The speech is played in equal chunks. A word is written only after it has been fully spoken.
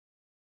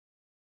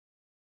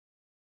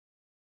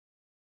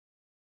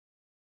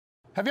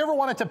Have you ever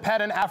wanted to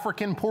pet an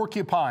African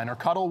porcupine or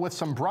cuddle with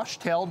some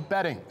brush-tailed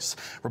beddings?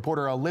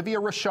 Reporter Olivia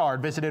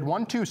visited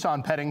one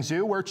Tucson petting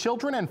zoo where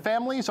children and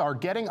families are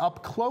getting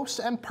up close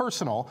and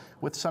personal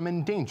with some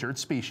endangered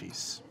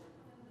species.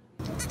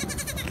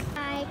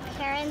 My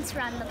parents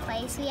run the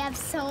place. We have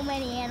so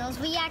many animals.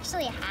 We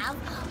actually have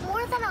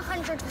more than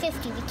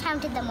 150. We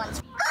counted them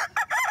once.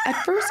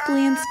 At first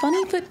glance,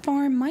 Funnyfoot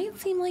Farm might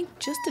seem like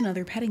just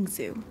another petting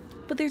zoo.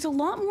 But there's a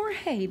lot more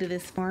hay to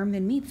this farm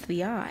than meets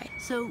the eye.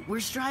 So we're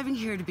striving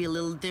here to be a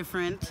little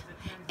different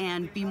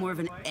and be more of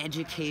an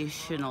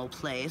educational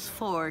place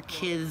for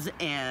kids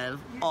and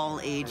all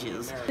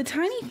ages. The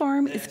tiny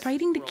farm is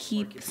fighting to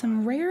keep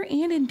some rare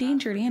and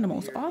endangered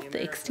animals off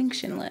the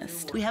extinction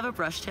list. We have a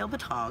brush-tailed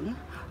batong.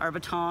 Our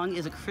batong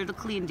is a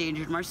critically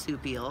endangered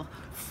marsupial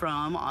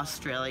from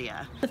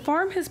Australia. The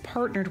farm has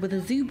partnered with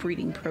a zoo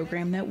breeding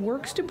program that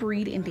works to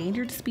breed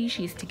endangered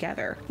species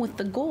together with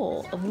the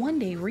goal of one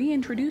day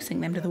reintroducing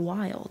them to the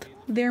wild.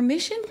 Their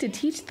mission to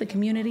teach the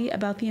community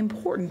about the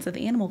importance of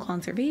animal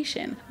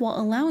conservation while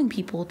allowing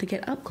people to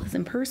get up close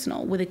and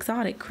personal with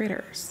exotic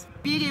critters.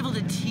 Being able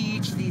to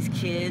teach these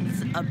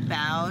kids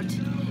about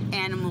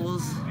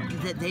animals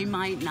that they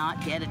might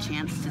not get a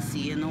chance to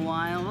see in the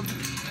wild,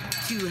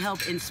 to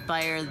help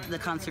inspire the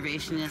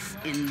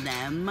conservationists in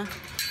them,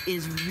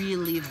 is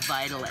really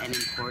vital and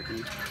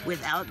important.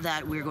 Without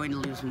that, we're going to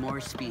lose more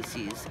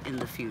species in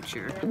the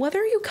future.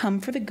 Whether you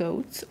come for the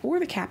goats or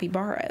the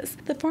capybaras,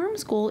 the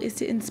farm's goal is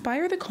to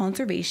inspire the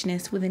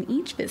conservationists within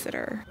each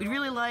visitor. We'd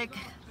really like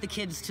the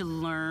kids to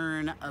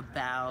learn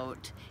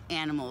about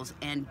animals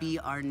and be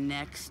our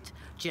next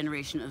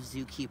generation of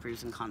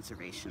zookeepers and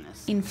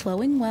conservationists. In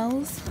Flowing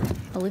Wells,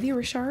 Olivia,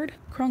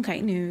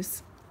 Cronkite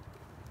News.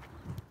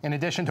 In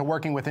addition to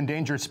working with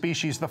endangered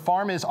species, the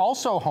farm is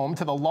also home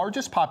to the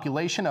largest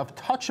population of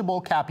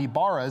touchable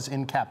capybaras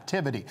in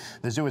captivity.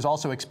 The zoo is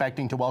also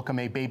expecting to welcome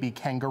a baby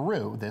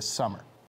kangaroo this summer.